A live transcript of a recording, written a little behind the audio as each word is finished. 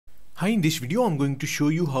Hi, in this video I'm going to show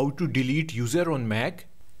you how to delete user on Mac.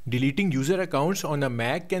 Deleting user accounts on a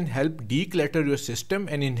Mac can help declutter your system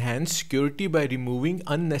and enhance security by removing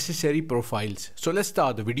unnecessary profiles. So let's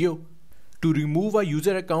start the video. To remove a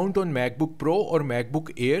user account on MacBook Pro or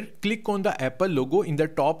MacBook Air, click on the Apple logo in the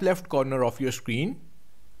top left corner of your screen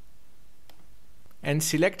and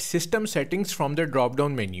select System Settings from the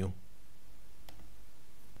drop-down menu.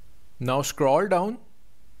 Now scroll down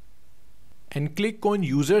and click on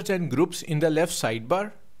Users and Groups in the left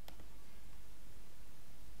sidebar.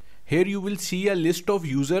 Here you will see a list of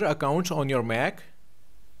user accounts on your Mac.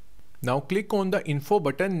 Now click on the Info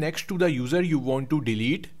button next to the user you want to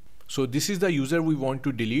delete. So this is the user we want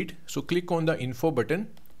to delete. So click on the Info button.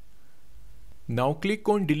 Now click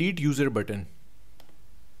on Delete User button.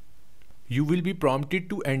 You will be prompted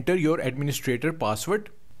to enter your administrator password.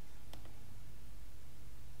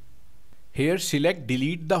 Here select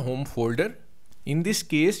Delete the home folder. In this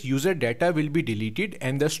case, user data will be deleted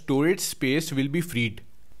and the storage space will be freed.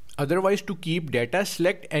 Otherwise, to keep data,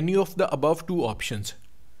 select any of the above two options.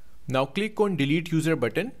 Now click on Delete User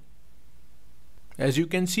button. As you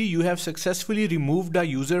can see, you have successfully removed a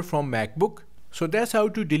user from MacBook. So that's how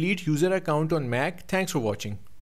to delete user account on Mac. Thanks for watching.